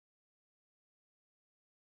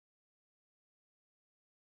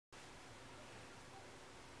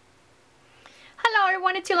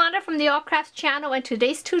everyone, it's Yolanda from the All Crafts channel, and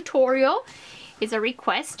today's tutorial is a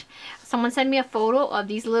request. Someone sent me a photo of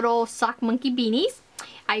these little sock monkey beanies.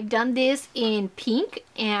 I've done this in pink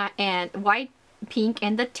and white, pink,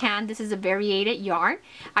 and the tan. This is a variated yarn.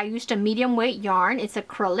 I used a medium weight yarn. It's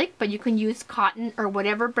acrylic, but you can use cotton or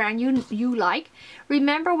whatever brand you like.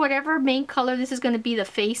 Remember, whatever main color, this is going to be the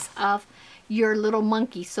face of your little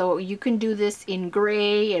monkey, so you can do this in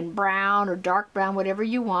gray and brown or dark brown, whatever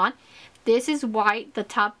you want. This is white. The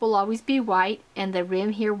top will always be white and the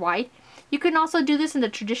rim here white. You can also do this in the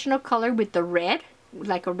traditional color with the red,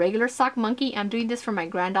 like a regular sock monkey. I'm doing this for my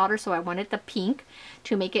granddaughter, so I wanted the pink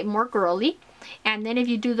to make it more girly. And then if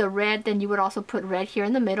you do the red, then you would also put red here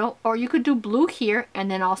in the middle, or you could do blue here,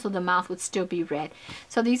 and then also the mouth would still be red.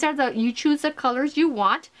 So these are you choose the colors you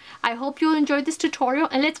want. I hope you'll enjoy this tutorial,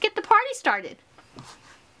 and let's get the party started.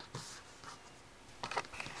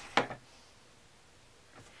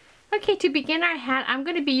 Okay, to begin our hat, I'm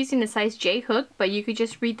going to be using the size J hook, but you could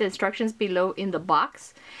just read the instructions below in the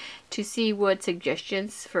box to see what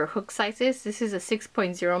suggestions for hook sizes. This is a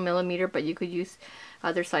 6.0 millimeter, but you could use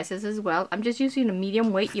other sizes as well. I'm just using a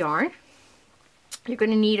medium weight yarn. You're going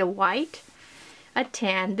to need a white, a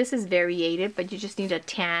tan. This is variated, but you just need a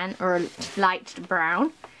tan or a light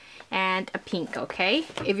brown, and a pink, okay?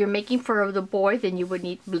 If you're making for the boy, then you would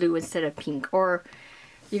need blue instead of pink, or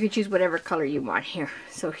you could choose whatever color you want here.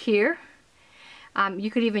 So here, you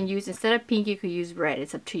could even use, instead of pink, you could use red.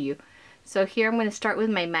 It's up to you. So here I'm going to start with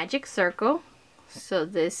my magic circle. So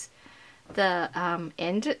the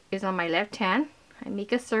end is on my left hand. I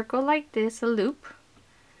make a circle like this, a loop.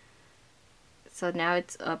 So now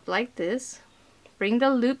it's up like this. Bring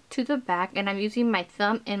the loop to the back, and I'm using my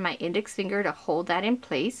thumb and my index finger to hold that in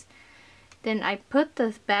place. Then I put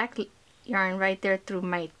the back yarn right there through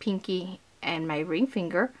my pinky and my ring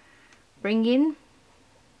finger. Bring in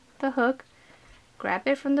the hook, grab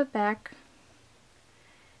it from the back,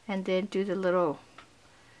 and then do the little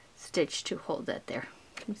stitch to hold that there.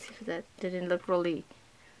 Let me see if that didn't look really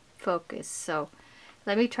focused. So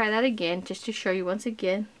let me try that again just to show you once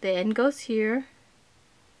again. The end goes here.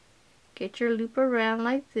 Get your loop around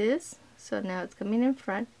like this. So now it's coming in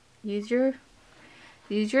front. Use your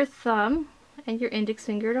thumb and your index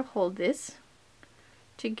finger to hold this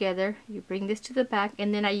together. You bring this to the back,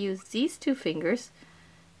 and then I use these two fingers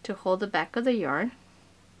to hold the back of the yarn.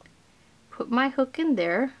 Put my hook in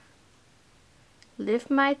there,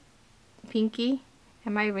 lift my pinky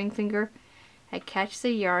and my ring finger, I catch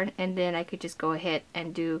the yarn, and then I could just go ahead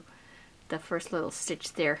and do the first little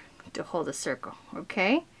stitch there to hold the circle.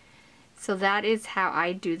 Okay, so that is how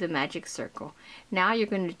I do the magic circle. Now you're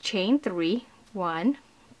going to chain 3, 1,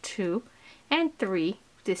 2, and 3.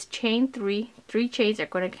 This chain 3 chains are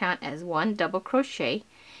going to count as 1 double crochet,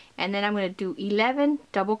 and then I'm going to do 11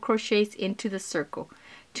 double crochets into the circle.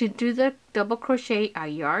 To do the double crochet, I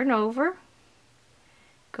yarn over,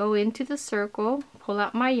 go into the circle, pull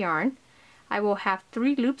out my yarn. I will have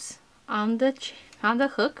 3 loops on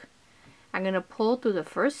the hook. I'm going to pull through the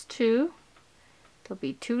first 2. There'll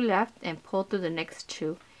be 2 left, and pull through the next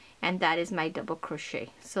 2, and that is my double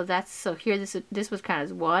crochet. So here this was kind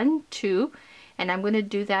of 1, 2, and I'm going to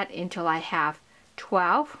do that until I have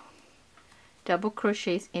 12 double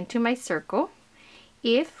crochets into my circle.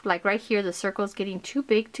 If, like right here, the circle is getting too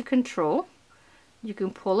big to control, you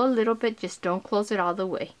can pull a little bit, just don't close it all the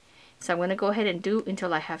way. So I'm going to go ahead and do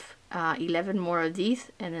until I have 11 more of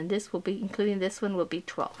these, and then this will be, including this one, will be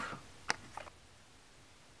 12.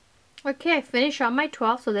 Okay, I finish on my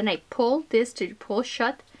 12, so then I pull this to pull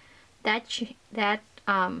shut that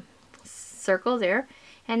circle there.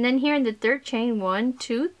 And then here in the third chain, 1,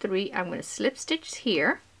 2, 3, I'm going to slip stitch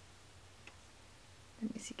here.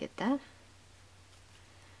 Let me see, get that.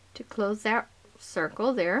 To close that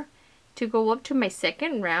circle there. To go up to my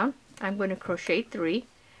second round, I'm going to crochet 3,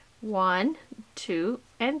 1, 2,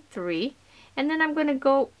 and 3. And then I'm going to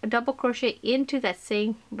go a double crochet into that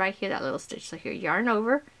same, right here, that little stitch. So here, yarn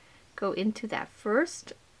over, go into that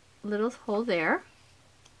first little hole there.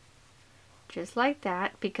 Just like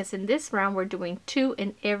that, because in this round we're doing 2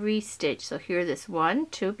 in every stitch. So here, this 1,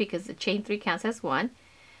 2, because the chain 3 counts as 1.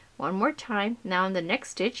 One more time. Now in the next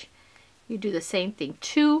stitch, you do the same thing,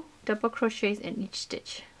 2 double crochets in each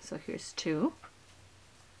stitch. So here's 2.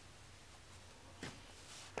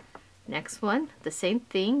 Next one, the same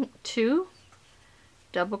thing, 2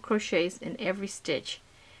 double crochets in every stitch.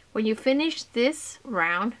 When you finish this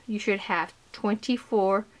round, you should have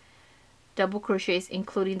 24 double crochets,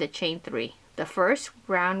 including the chain 3. The first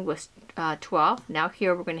round was 12. Now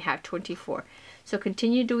here we're going to have 24. So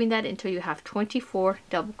continue doing that until you have 24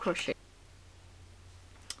 double crochet.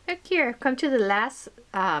 Okay, Here, I've come to the last,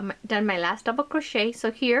 done my last double crochet. So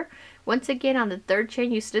here, once again on the third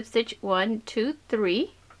chain, you slip stitch 1, 2,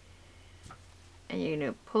 3, and you're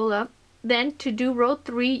gonna pull up. Then to do row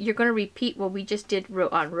 3, you're gonna repeat what we just did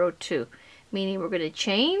on row 2, meaning we're gonna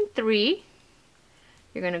chain 3.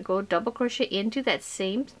 You're gonna go double crochet into that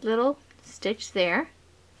same little stitch there,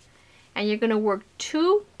 and you're gonna work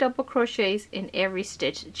 2 double crochets in every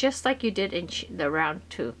stitch, just like you did in the round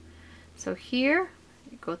 2. So here,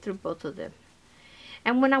 you go through both of them.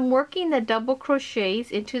 And when I'm working the double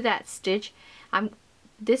crochets into that stitch,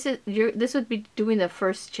 this would be doing the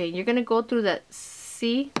first chain. You're gonna go through the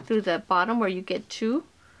through the bottom where you get 2.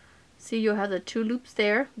 See, you'll have the 2 loops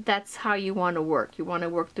there. That's how you want to work. You want to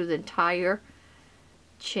work through the entire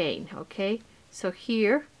chain. Okay, so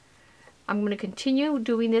here I'm going to continue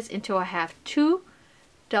doing this until I have 2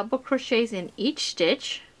 double crochets in each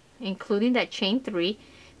stitch, including that chain 3,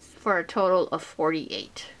 for a total of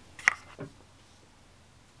 48.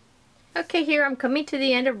 Okay, here I'm coming to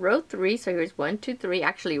the end of row 3. So here's 1, 2, 3,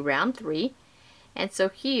 actually round 3. And so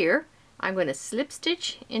here I'm going to slip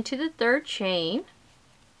stitch into the third chain,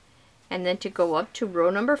 and then to go up to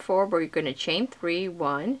row number 4, where you're going to chain 3,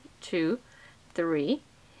 1, 2, 3.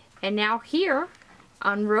 And now here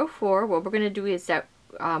on row 4, what we're going to do is that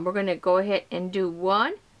we're going to go ahead and do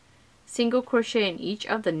 1 single crochet in each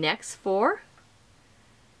of the next 4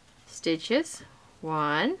 stitches.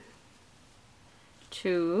 1,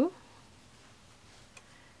 2,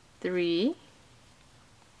 3,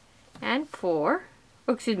 and 4.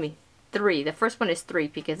 Oh, excuse me, 3. The first one is 3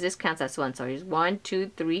 because this counts as 1. So here's 1,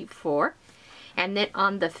 2, 3, 4. And then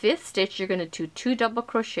on the 5th stitch, you're going to do 2 double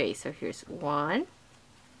crochets. So here's 1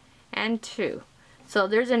 and 2. So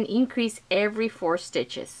there's an increase every 4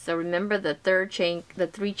 stitches. So remember the third chain, the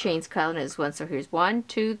 3 chains count as 1. So here's 1,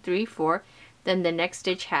 2, 3, 4. Then the next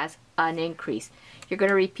stitch has an increase. You're going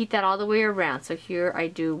to repeat that all the way around. So here I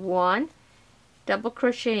do 1 double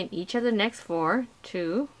crochet in each of the next 4,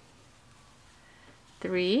 2,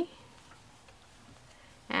 3,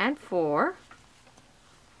 and 4.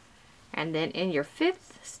 And then in your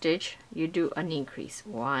 5th stitch you do an increase,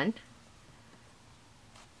 1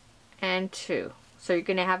 and 2. So you're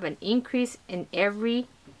going to have an increase in every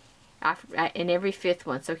 5th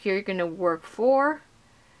one. So here you're going to work 4.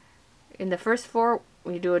 In the first 4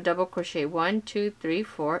 you do a double crochet, 1, 2, 3,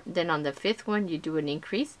 4. Then on the 5th one you do an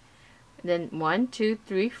increase. Then 1, 2,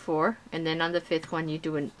 3, 4, and then on the 5th one you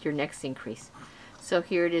do your next increase. So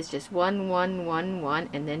here it is, just 1, 1, 1, 1,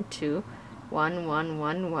 and then 2, 1, 1,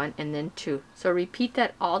 1, 1, and then 2. So repeat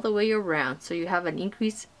that all the way around, so you have an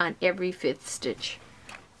increase on every 5th stitch.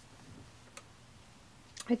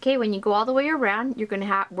 Okay, when you go all the way around, you're going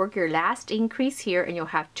to work your last increase here, and you'll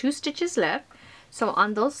have 2 stitches left. So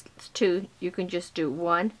on those 2, you can just do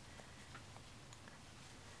 1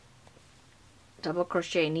 double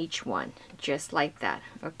crochet in each one, just like that.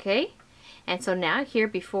 Okay, and so now here,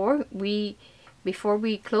 before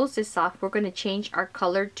we close this off, we're going to change our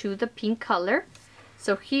color to the pink color.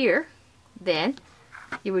 So here then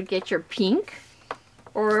you would get your pink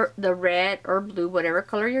or the red or blue, whatever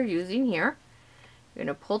color you're using here. You're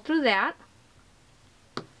going to pull through that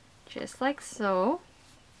just like so.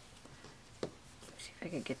 Let's see if I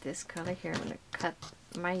can get this color here. I'm going to cut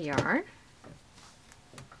my yarn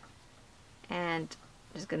and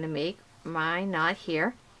just going to make my knot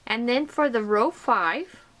here. And then for the row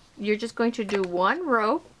 5, you're just going to do 1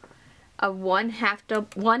 row of 1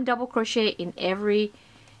 double crochet in every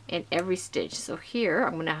stitch. So here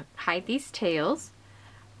I'm going to hide these tails,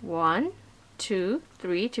 1, 2,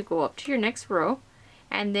 3 to go up to your next row,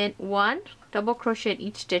 and then 1 double crochet in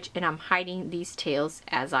each stitch, and I'm hiding these tails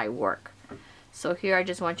as I work. So here I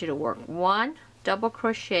just want you to work 1 double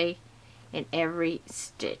crochet in every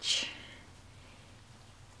stitch.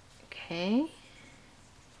 Okay,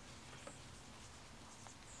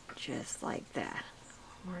 just like that.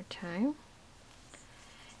 One more time.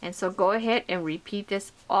 And so go ahead and repeat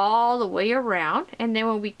this all the way around, and then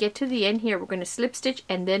when we get to the end here, we're going to slip stitch,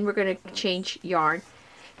 and then we're going to change yarn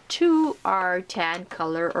to our tan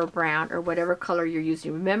color or brown or whatever color you're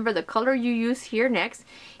using. Remember, the color you use here next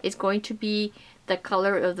is going to be the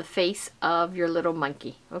color of the face of your little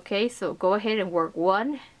monkey. Okay, so go ahead and work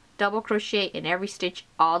 1 double crochet in every stitch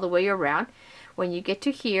all the way around. When you get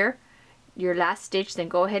to here, your last stitch, then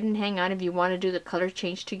go ahead and hang on. If you want to do the color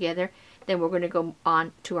change together, then we're going to go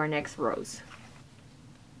on to our next rows.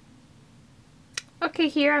 Okay,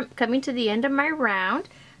 here I'm coming to the end of my round.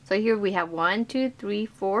 So here we have 1, 2, 3,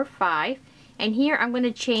 4, 5, and here I'm going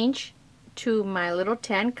to change to my little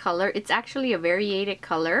tan color. It's actually a variated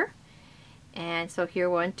color, And so here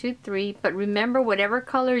 1, 2, 3. But remember, whatever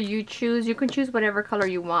color you choose, you can choose whatever color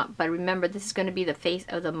you want. But remember, this is going to be the face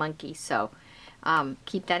of the monkey. So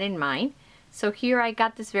keep that in mind. So here I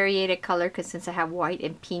got this variated color because since I have white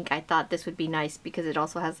and pink, I thought this would be nice because it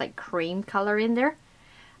also has like cream color in there.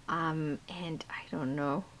 And I don't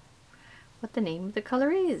know what the name of the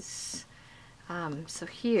color is. So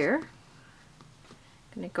here,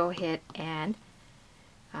 I'm going to go ahead and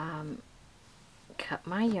cut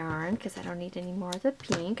my yarn because I don't need any more of the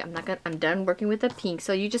pink. I'm done working with the pink.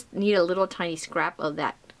 So you just need a little tiny scrap of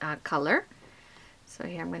that color. So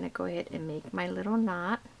here I'm going to go ahead and make my little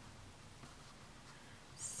knot.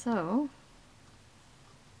 So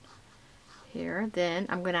here, then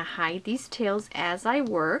I'm going to hide these tails as I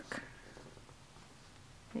work.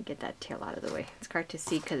 Let me get that tail out of the way. It's hard to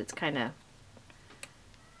see because it's kind of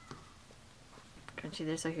crunchy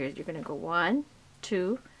there. So here you're going to go 1,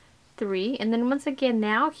 2, 3, and then once again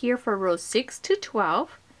now here for rows 6 to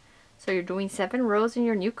 12. So you're doing 7 rows in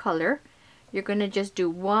your new color. You're going to just do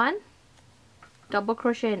 1 double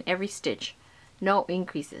crochet in every stitch. No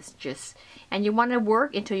increases, just, and you want to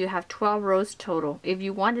work until you have 12 rows total. If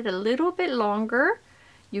you want it a little bit longer,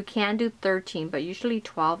 you can do 13, but usually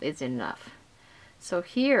 12 is enough. So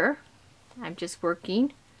here I'm just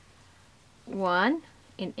working 1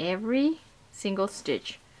 in every single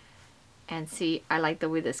stitch, and see, I like the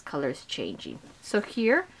way this color is changing. So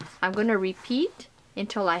here I'm going to repeat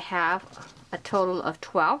until I have a total of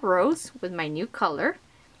 12 rows with my new color.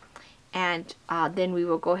 And then we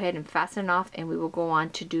will go ahead and fasten off, and we will go on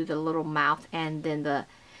to do the little mouth and then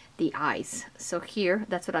the eyes. So here,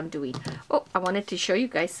 that's what I'm doing. Oh, I wanted to show you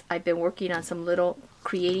guys, I've been working on some little,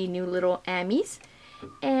 creating new little ammies.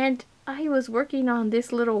 And I was working on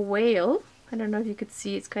this little whale. I don't know if you could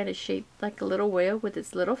see, it's kind of shaped like a little whale with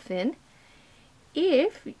its little fin. I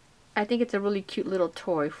think it's a really cute little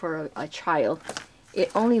toy for a child.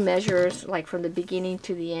 It only measures, like from the beginning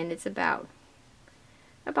to the end, it's about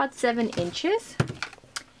 7 inches.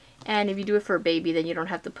 And if you do it for a baby, then you don't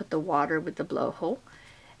have to put the water with the blowhole.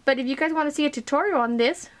 But if you guys want to see a tutorial on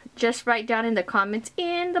this, just write down in the comments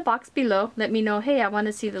in the box below. Let me know, hey, I want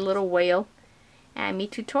to see the little whale Ammy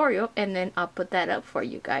tutorial, and then I'll put that up for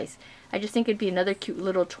you guys. I just think it'd be another cute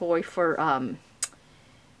little toy for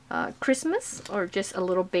Christmas, or just a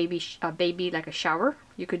little baby like a shower.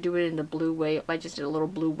 You could do it in the blue whale. I just did a little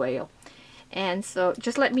blue whale. And so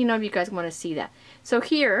just let me know if you guys want to see that. So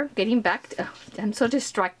here, getting back to, I'm so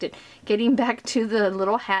distracted. Getting back to the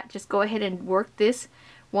little hat, just go ahead and work this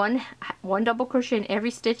one double crochet in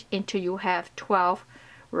every stitch until you have 12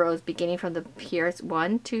 rows, beginning from the here's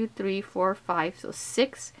 1, 2, 3, 4, 5, so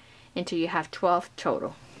 6 until you have 12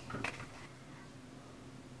 total.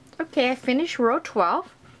 Okay, I finished row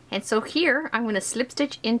 12, and so here I'm going to slip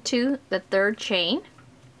stitch into the 3rd chain,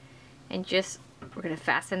 and just we're going to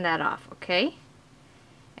fasten that off, okay?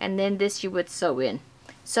 And then this you would sew in.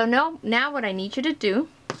 So now what I need you to do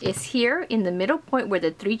is here in the middle point where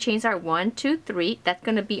the 3 chains are, 1, 2, 3, that's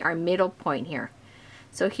going to be our middle point here.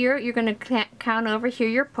 So here you're going to count over here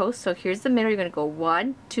your post. So here's the middle. You're going to go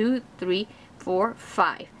 1, 2, 3, 4,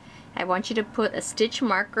 5. I want you to put a stitch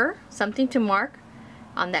marker, something to mark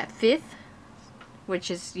on that 5th,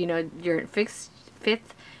 which is, you know, your 5th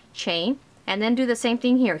chain, and then do the same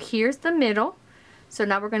thing here. Here's the middle. So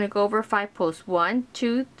now we're going to go over 5 posts. 1,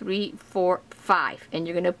 2, 3, 4, 5, and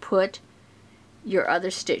you're going to put your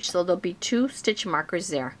other stitch. So there'll be 2 stitch markers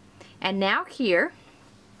there. And now here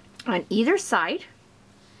on either side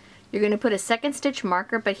you're going to put a 2nd stitch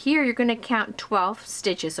marker, but here you're going to count 12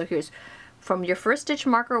 stitches. So here's from your first stitch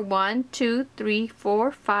marker, 1, 2, 3,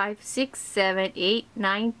 4, 5, 6, 7, 8,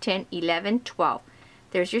 9, 10, 11, 12.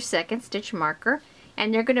 There's your 2nd stitch marker,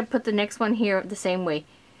 and you're going to put the next one here the same way.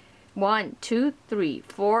 1, 2, 3,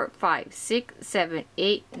 4, 5, 6, 7,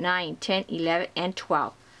 8, 9, 10, 11, and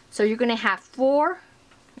 12. So you're going to have 4,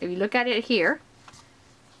 if you look at it here,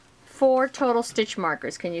 4 total stitch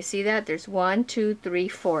markers. Can you see that? There's 1, 2, 3,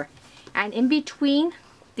 4. And in between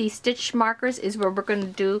these stitch markers is where we're going to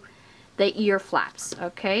do the ear flaps,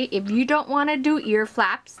 okay? If you don't want to do ear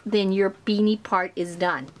flaps, then your beanie part is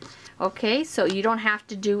done, okay? So you don't have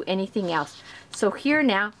to do anything else. So here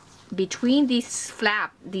now, between these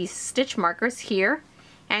stitch markers here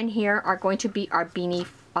and here are going to be our beanie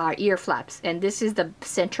ear flaps, and this is the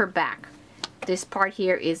center back. This part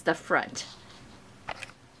here is the front.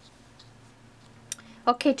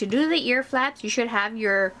 Okay, to do the ear flaps, you should have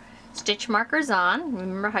your stitch markers on.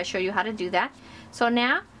 Remember I showed you how to do that. So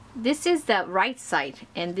now this is the right side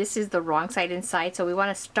and this is the wrong side inside. So we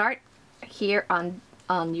want to start here on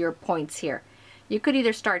your points here. You could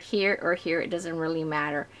either start here or here, it doesn't really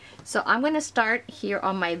matter. So I'm going to start here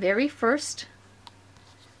on my very first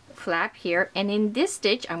flap here, and in this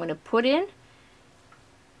stitch I'm going to put in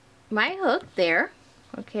my hook there.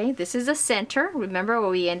 Okay, this is the center, remember where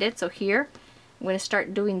we ended. So here I'm going to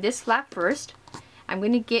start doing this flap first. I'm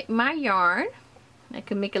going to get my yarn. I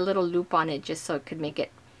can make a little loop on it just so it could make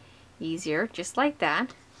it easier, just like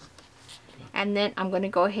that. And then I'm going to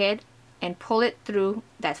go ahead and pull it through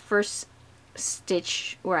that first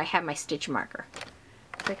stitch where I have my stitch marker.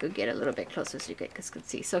 If I could get a little bit closer so you guys could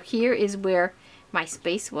see. So here is where my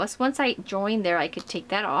space was. Once I join there, I could take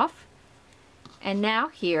that off. And now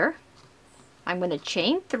here, I'm going to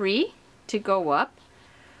chain 3 to go up.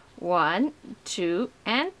 1, 2,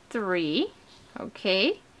 and 3.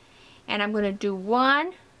 Okay. And I'm going to do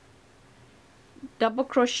 1 double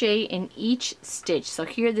crochet in each stitch. So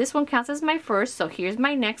here, this one counts as my first. So here's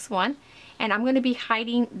my next one. And I'm going to be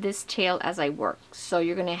hiding this tail as I work. So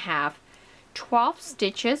you're going to have 12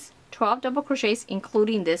 stitches, 12 double crochets,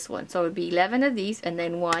 including this one. So it would be 11 of these and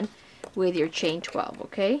then 1 with your chain 12,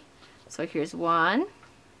 okay? So here's 1,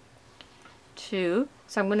 2.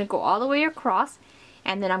 So I'm going to go all the way across,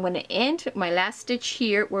 and then I'm going to end my last stitch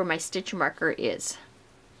here where my stitch marker is.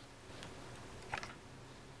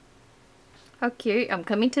 Okay, I'm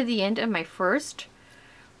coming to the end of my first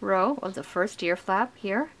row of the first ear flap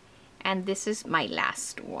here, and this is my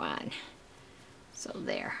last one. So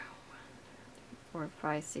there. 4,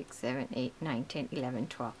 5, 6, 7, 8, 9, 10, 11,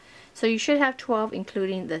 12. So you should have 12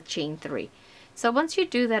 including the chain 3. So once you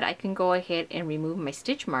do that, I can go ahead and remove my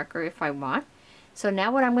stitch marker if I want. So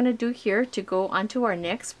now what I'm going to do here to go onto our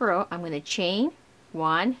next row, I'm going to chain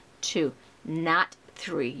 1, 2, not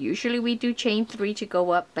 3. Usually we do chain 3 to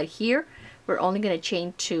go up, but here we're only going to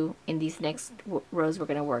chain 2 in these next rows we're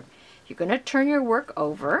going to work. You're going to turn your work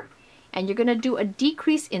over, and you're going to do a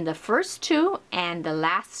decrease in the first 2 and the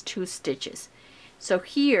last 2 stitches. So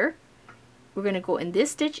here we're going to go in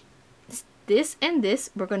this stitch, this and this,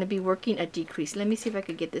 we're going to be working a decrease. Let me see if I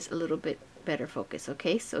could get this a little bit better focus.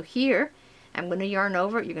 Okay, so here I'm going to yarn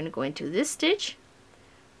over. You're going to go into this stitch,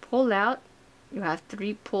 pull out, you have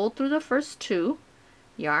 3, pull through the first 2,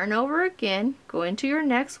 yarn over again, go into your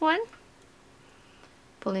next one,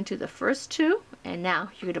 pull into the first 2, and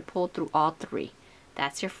now you're going to pull through all 3.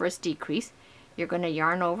 That's your first decrease. You're going to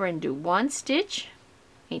yarn over and do 1 stitch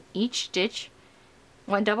in each stitch,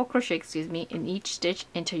 1 double crochet, excuse me, in each stitch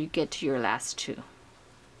until you get to your last 2.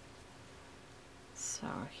 So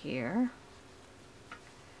here,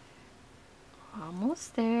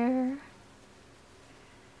 almost there.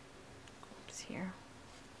 Oops, here.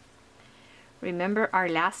 Remember, our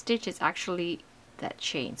last stitch is actually that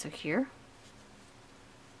chain. So here.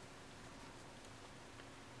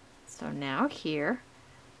 So now here,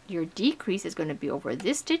 your decrease is going to be over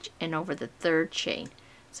this stitch and over the 3rd chain.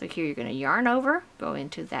 So here you're going to yarn over, go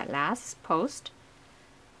into that last post,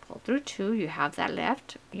 pull through 2, you have that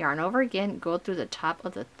left, yarn over again, go through the top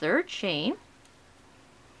of the 3rd chain,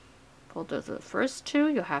 pull through the first 2,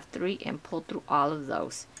 you'll have 3, and pull through all of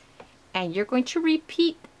those. And you're going to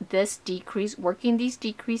repeat this decrease, working these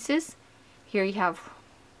decreases. Here you have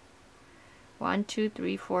 1, 2,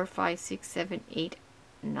 3, 4, 5, 6, 7, 8,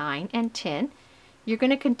 9, and 10. You're going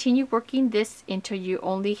to continue working this until you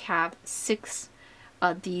only have 6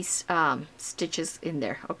 of these stitches in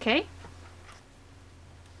there. Okay,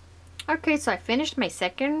 so I finished my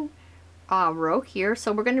second row here.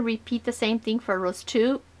 So we're going to repeat the same thing for rows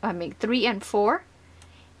 3 and 4.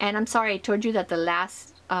 And I'm sorry, I told you that the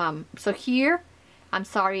last so here, I'm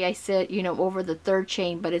sorry I said, you know, over the 3rd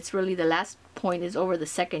chain, but it's really the last point is over the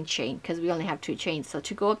 2nd chain because we only have 2 chains. So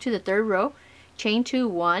to go up to the 3rd row, chain 2,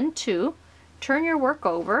 1, 2, turn your work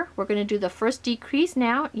over. We're going to do the first decrease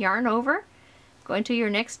now, yarn over, go into your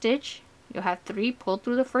next stitch, you'll have 3, pull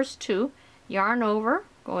through the first 2, yarn over,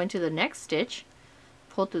 go into the next stitch,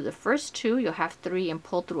 pull through the first 2, you'll have 3, and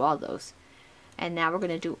pull through all those. And now we're going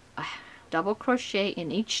to do a double crochet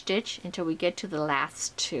in each stitch until we get to the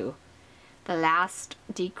last 2. The last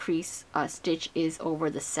decrease stitch is over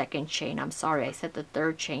the 2nd chain. I'm sorry, I said the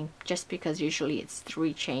 3rd chain just because usually it's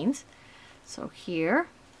 3 chains. So here,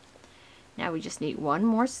 now we just need 1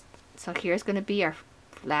 more. So here's going to be our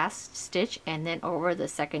last stitch, and then over the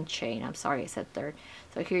 2nd chain. I'm sorry, I said 3rd.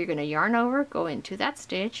 So here you're going to yarn over, go into that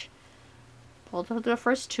stitch, pull through the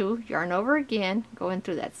first 2, yarn over again, go in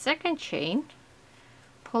through that 2nd chain,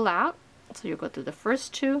 pull out. So you'll go through the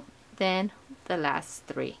first 2, then the last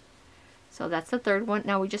 3. So that's the 3rd one.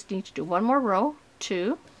 Now we just need to do 1 more row,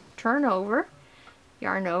 2, turn over,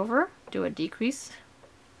 yarn over, do a decrease,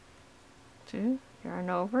 2, yarn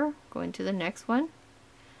over, go into the next one,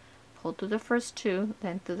 pull through the first 2,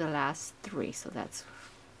 then through the last 3. So that's,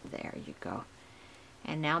 there you go.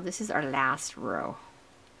 And now this is our last row.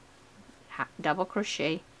 Double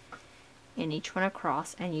crochet in each one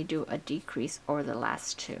across, and you do a decrease over the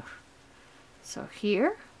last 2. So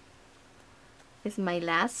here is my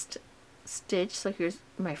last stitch. So here's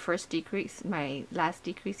my first decrease, my last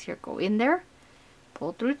decrease here. Go in there,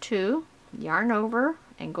 pull through 2, yarn over,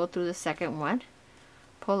 and go through the second one.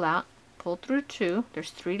 Pull out, pull through 2,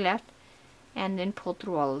 there's 3 left, and then pull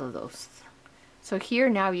through all of those. So here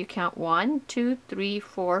now you count 1, 2, 3,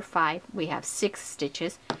 4, 5. We have 6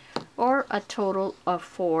 stitches, or a total of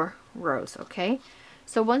 4 rows, okay?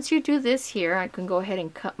 So once you do this here, I can go ahead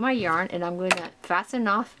and cut my yarn, and I'm going to fasten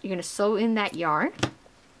off. You're going to sew in that yarn.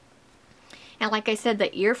 And like I said,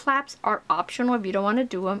 the ear flaps are optional if you don't want to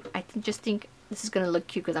do them. I just think this is going to look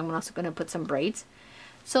cute because I'm also going to put some braids.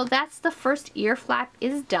 So that's the first ear flap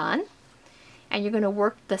is done. And you're going to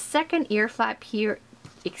work the second ear flap here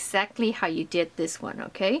exactly how you did this one,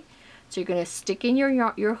 okay? So you're going to stick in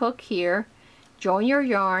your hook here, join your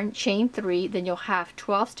yarn, chain 3, then you'll have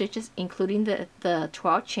 12 stitches including the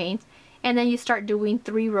 12 chains, and then you start doing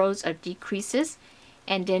 3 rows of decreases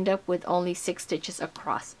and end up with only 6 stitches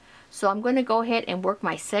across. So I'm going to go ahead and work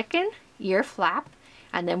my second ear flap,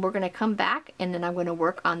 and then we're going to come back, and then I'm going to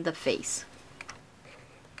work on the face.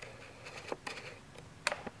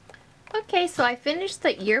 Okay, so I finished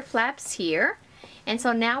the ear flaps here, and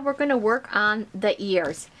so now we're going to work on the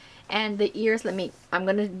ears. And the ears, I'm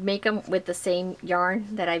going to make them with the same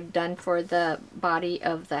yarn that I've done for the body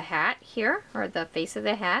of the hat here, or the face of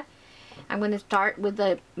the hat. I'm going to start with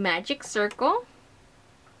the magic circle.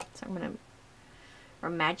 So I'm going to, or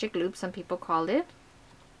magic loop some people call it.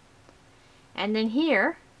 And then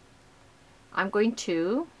here, I'm going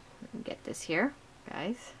to, let me get this here,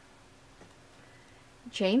 guys.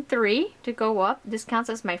 Chain 3 to go up. This counts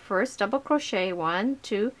as my first double crochet. 1,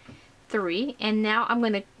 2, 3. And now I'm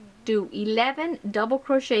going to do 11 double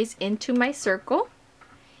crochets into my circle.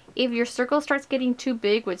 If your circle starts getting too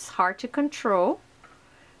big, which is hard to control,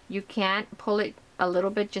 you can pull it a little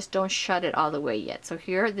bit, just don't shut it all the way yet. So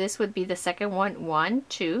here, this would be the second one. 1,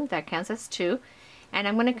 2, that counts as 2. And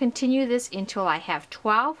I'm going to continue this until I have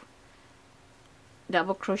 12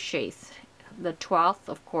 double crochets. The 12th,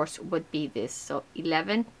 of course, would be this. So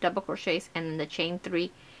 11 double crochets, and then the chain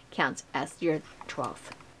 3 counts as your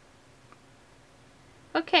 12th.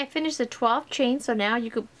 Okay, I finished the 12th chain, so now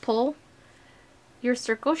you could pull your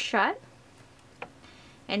circle shut.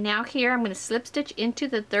 And now here I'm going to slip stitch into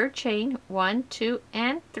the 3rd chain, 1, 2,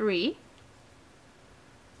 and 3.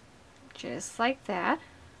 Just like that.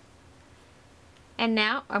 And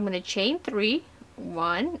now I'm going to chain 3,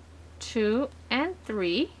 1, 2, and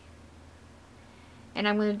 3. And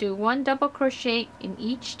I'm going to do 1 double crochet in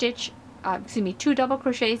each stitch, 2 double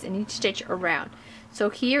crochets in each stitch around. So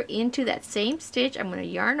here into that same stitch, I'm going to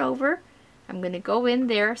yarn over. I'm going to go in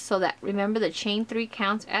there so that, remember, the chain 3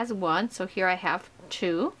 counts as 1. So here I have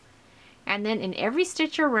 2. And then in every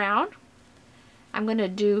stitch around, I'm going to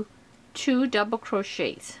do 2 double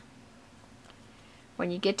crochets. When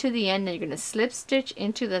you get to the end, then you're going to slip stitch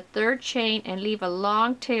into the 3rd chain and leave a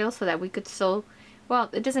long tail so that we could sew. Well,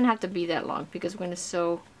 it doesn't have to be that long because we're going to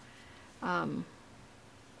sew, you're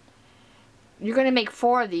going to make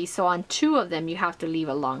 4 of these, so on 2 of them you have to leave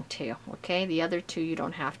a long tail, okay? The other 2 you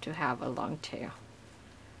don't have to have a long tail.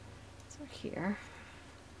 So here.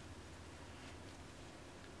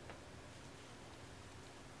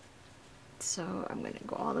 So I'm going to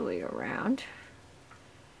go all the way around.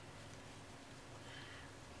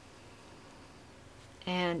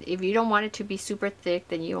 And if you don't want it to be super thick,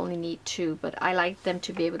 then you only need 2, but I like them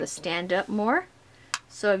to be able to stand up more.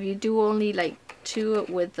 So if you do only like 2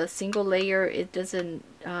 with a single layer, it doesn't,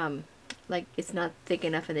 like, it's not thick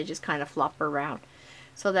enough and they just kind of flop around.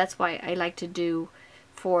 So that's why I like to do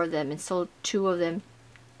 4 of them and sew 2 of them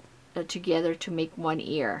together to make 1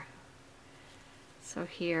 ear. So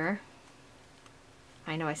here,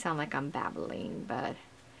 I know I sound like I'm babbling, but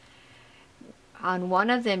on one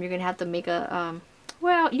of them you're going to have to make a,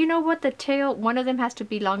 well, you know what, the tail, one of them has to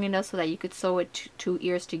be long enough so that you could sew it 2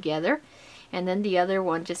 ears together. And then the other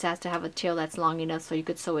one just has to have a tail that's long enough so you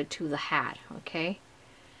could sew it to the hat, okay?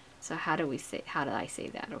 So how did I say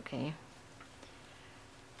that, okay?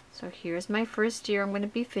 So here's my first ear I'm going to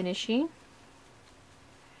be finishing.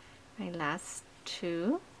 My last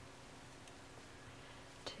 2.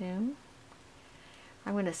 I'm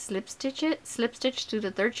going to slip stitch through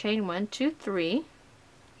the 3rd chain, 1, 2, 3.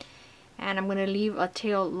 And I'm going to leave a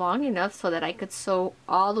tail long enough so that I could sew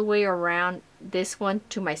all the way around this one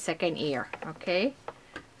to my 2nd ear, okay?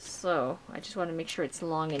 So I just want to make sure it's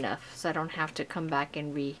long enough so I don't have to come back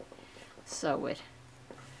and sew it.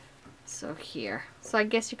 So here, so I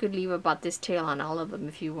guess you could leave about this tail on all of them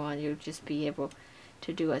if you want. You'll just be able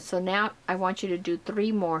to do it. So now I want you to do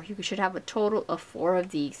 3 more. You should have a total of 4 of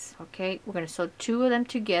these. Okay, we're going to sew 2 of them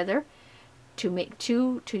together to make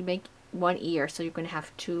 1 ear. So you're going to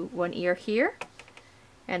have 1 ear here,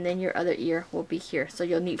 and then your other ear will be here. So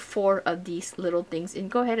you'll need 4 of these little things,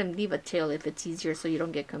 and go ahead and leave a tail if it's easier so you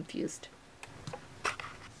don't get confused.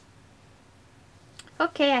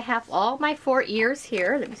 Okay, I have all my 4 ears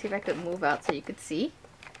here. Let me see if I could move out so you could see.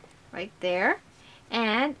 Right there.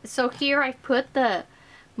 And so here I put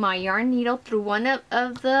my yarn needle through one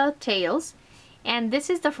of the tails. And this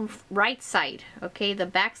is the right side. Okay, the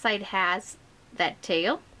back side has that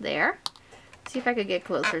tail there. See if I could get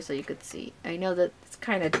closer so you could see. I know that it's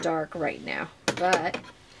kind of dark right now. But,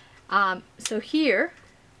 so here,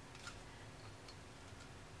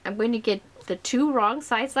 I'm going to get the 2 wrong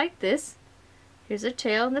sides like this. Here's the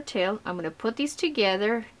tail and the tail. I'm going to put these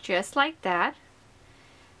together just like that.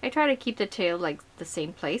 I try to keep the tail like the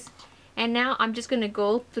same place. And now I'm just going to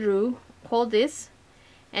go through, hold this,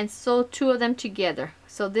 and sew 2 of them together.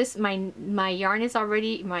 So this, my yarn is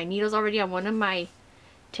already, my needle's already on one of my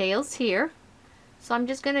tails here. So I'm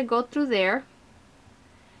just going to go through there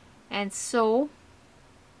and sew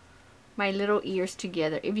my little ears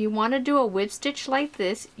together. If you want to do a whip stitch like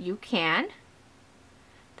this, you can.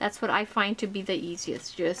 That's what I find to be the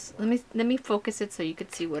easiest. Just let me focus it so you can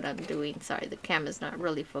see what I'm doing. Sorry, the camera's not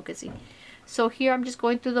really focusing. So here I'm just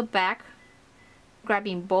going through the back,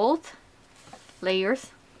 grabbing both layers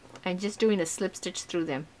and just doing a slip stitch through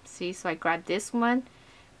them. See, so I grab this one,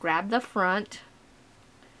 grab the front,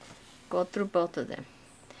 go through both of them.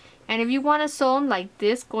 And if you want to sew them like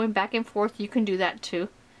this, going back and forth, you can do that too.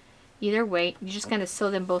 Either way, you're just going to sew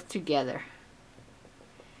them both together.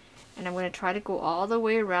 And I'm going to try to go all the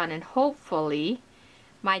way around, and hopefully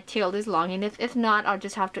my tail is long enough. If not, I'll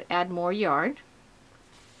just have to add more yarn.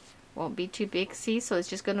 Won't be too big, see? So it's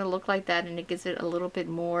just going to look like that, and it gives it a little bit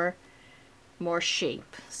more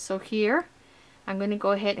shape. So here I'm going to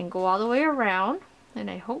go ahead and go all the way around, and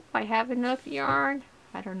I hope I have enough yarn.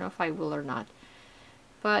 I don't know if I will or not,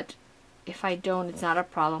 but if I don't, it's not a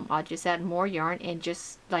problem. I'll just add more yarn, and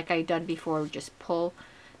just like I done before, just pull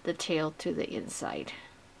the tail to the inside.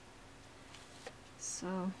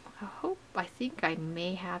 So I think I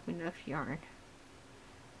may have enough yarn.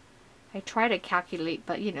 I try to calculate,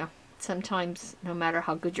 but you know, sometimes no matter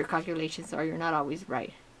how good your calculations are, you're not always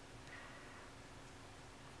right.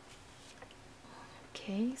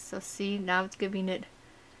 Okay, so see, now it's giving it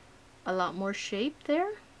a lot more shape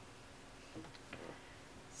there.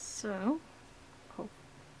 So,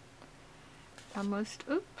 almost,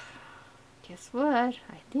 guess what?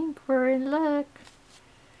 I think we're in luck.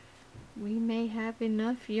 We may have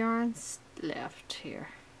enough yarn left here.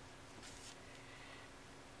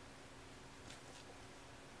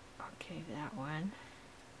 Okay, that one.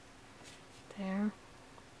 There.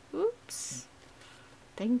 Oops.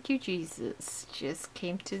 Thank you, Jesus. Just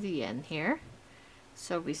came to the end here.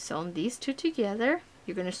 So we sewn these 2 together.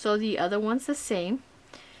 You're going to sew the other ones the same.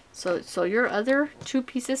 So sew your other 2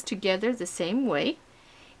 pieces together the same way.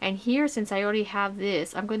 And here, since I already have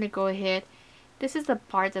this, I'm going to go ahead. This is the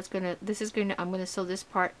part that's I'm going to sew this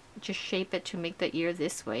part, just shape it to make the ear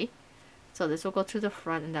this way. So this will go to the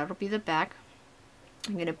front, and that'll be the back.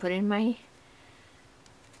 I'm going to put in my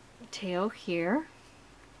tail here.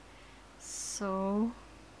 Sew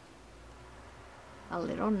a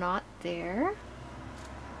little knot there.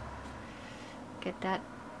 Get that,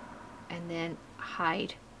 and then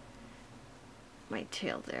hide my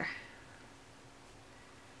tail there.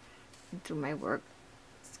 And through my work,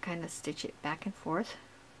 kind of stitch it back and forth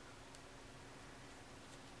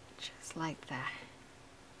just like that.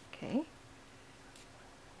 Okay,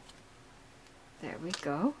 there we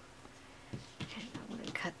go. And I'm going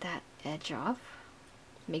to cut that edge off.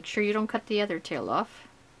 Make sure you don't cut the other tail off.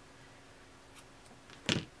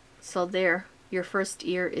 So there, your first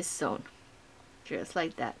ear is sewn just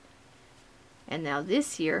like that. And now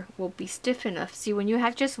this ear will be stiff enough. See, when you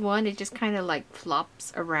have just one, it just kind of like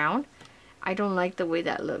flops around. I don't like the way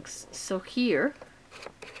that looks. So here,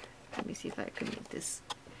 let me see if I can make this.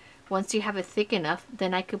 Once you have it thick enough,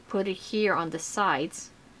 then I could put it here on the sides.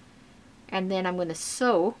 And then I'm going to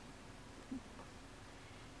sew.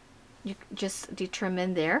 You just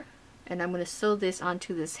determine there. And I'm going to sew this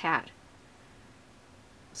onto this hat.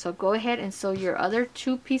 So go ahead and sew your other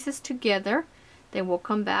 2 pieces together. Then we'll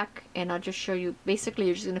come back and I'll just show you. Basically,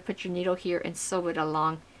 you're just going to put your needle here and sew it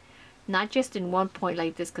along. Not just in one point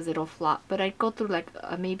like this because it'll flop, but I'd go through like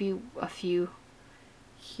maybe a few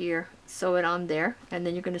here, sew it on there, and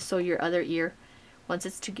then you're going to sew your other ear once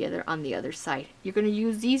it's together on the other side. You're going to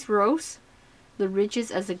use these rows, the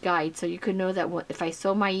ridges, as a guide, so you can know that if I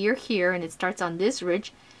sew my ear here and it starts on this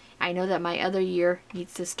ridge, I know that my other ear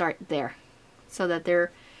needs to start there, so that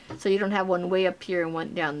so you don't have one way up here and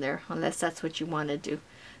one down there, unless that's what you want to do.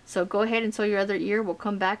 So go ahead and sew your other ear. We'll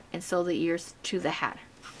come back and sew the ears to the hat.